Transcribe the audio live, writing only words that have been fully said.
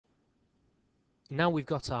now we've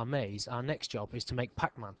got our maze, our next job is to make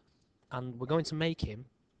Pac-Man. And we're going to make him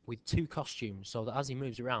with two costumes so that as he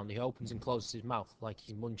moves around, he opens and closes his mouth like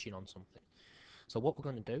he's munching on something. So what we're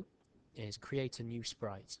going to do is create a new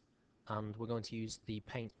sprite. And we're going to use the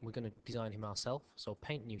paint, we're going to design him ourselves. So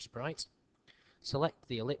paint new sprite, select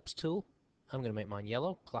the ellipse tool. I'm going to make mine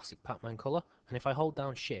yellow, classic Pac-Man colour. And if I hold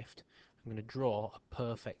down shift, I'm going to draw a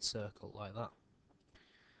perfect circle like that.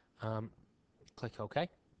 Click OK.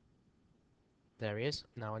 There he is.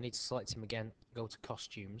 Now I need to select him again, go to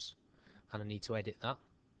costumes, and I need to edit that.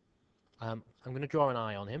 I'm going to draw an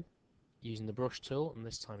eye on him using the brush tool, and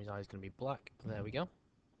this time his eye is going to be black. There we go.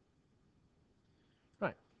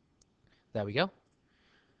 Right, there we go.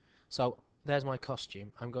 So there's my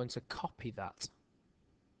costume. I'm going to copy that,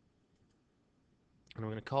 and I'm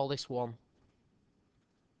going to call this one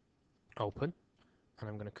open, and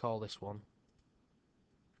I'm going to call this one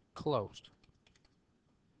closed.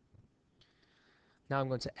 Now I'm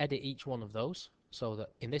going to edit each one of those so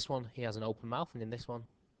that in this one he has an open mouth, and in this one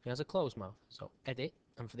he has a closed mouth. So edit,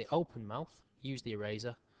 and for the open mouth, use the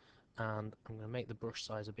eraser, and I'm going to make the brush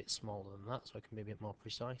size a bit smaller than that so I can be a bit more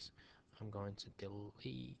precise. I'm going to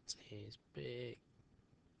delete his big,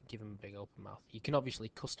 give him a big open mouth. You can obviously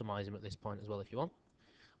customize him at this point as well if you want,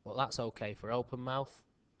 but that's okay for open mouth,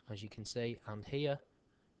 as you can see. And here,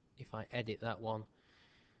 if I edit that one,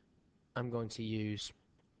 I'm going to use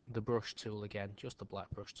the brush tool again, just the black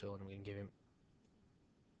brush tool, and I'm going to give him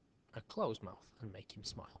a closed mouth and make him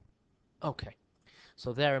smile. Okay,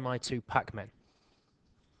 so there are my two Pac-Men.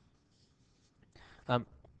 Um,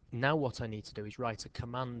 Now what I need to do is write a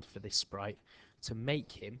command for this sprite to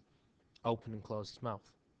make him open and close his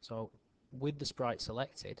mouth. So with the sprite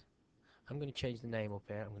selected, I'm going to change the name up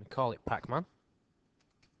here. I'm going to call it Pac-Man.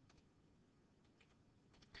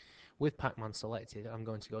 With Pac-Man selected, I'm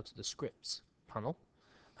going to go to the scripts panel,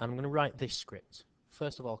 and I'm going to write this script.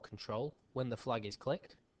 First of all, control, when the flag is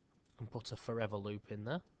clicked, and put a forever loop in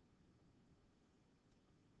there.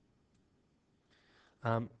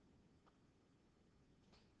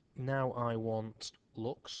 Now I want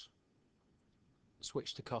looks,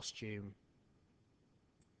 switch to costume,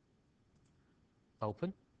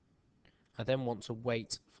 open. I then want to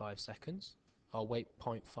wait 5 seconds, or wait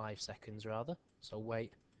 0.5 seconds rather. So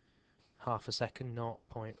wait half a second,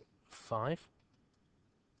 0.5.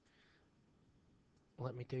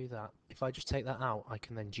 Let me do that. If I just take that out, I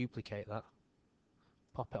can then duplicate that,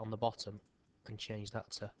 pop it on the bottom, and change that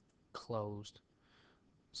to closed.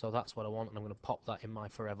 So that's what I want, and I'm going to pop that in my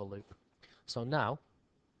forever loop. So now,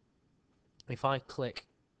 if I click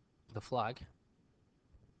the flag,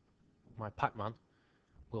 my Pac-Man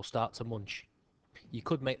will start to munch. You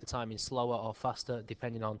could make the timing slower or faster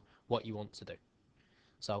depending on what you want to do.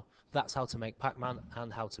 So that's how to make Pac-Man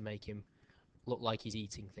and how to make him look like he's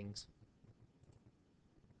eating things.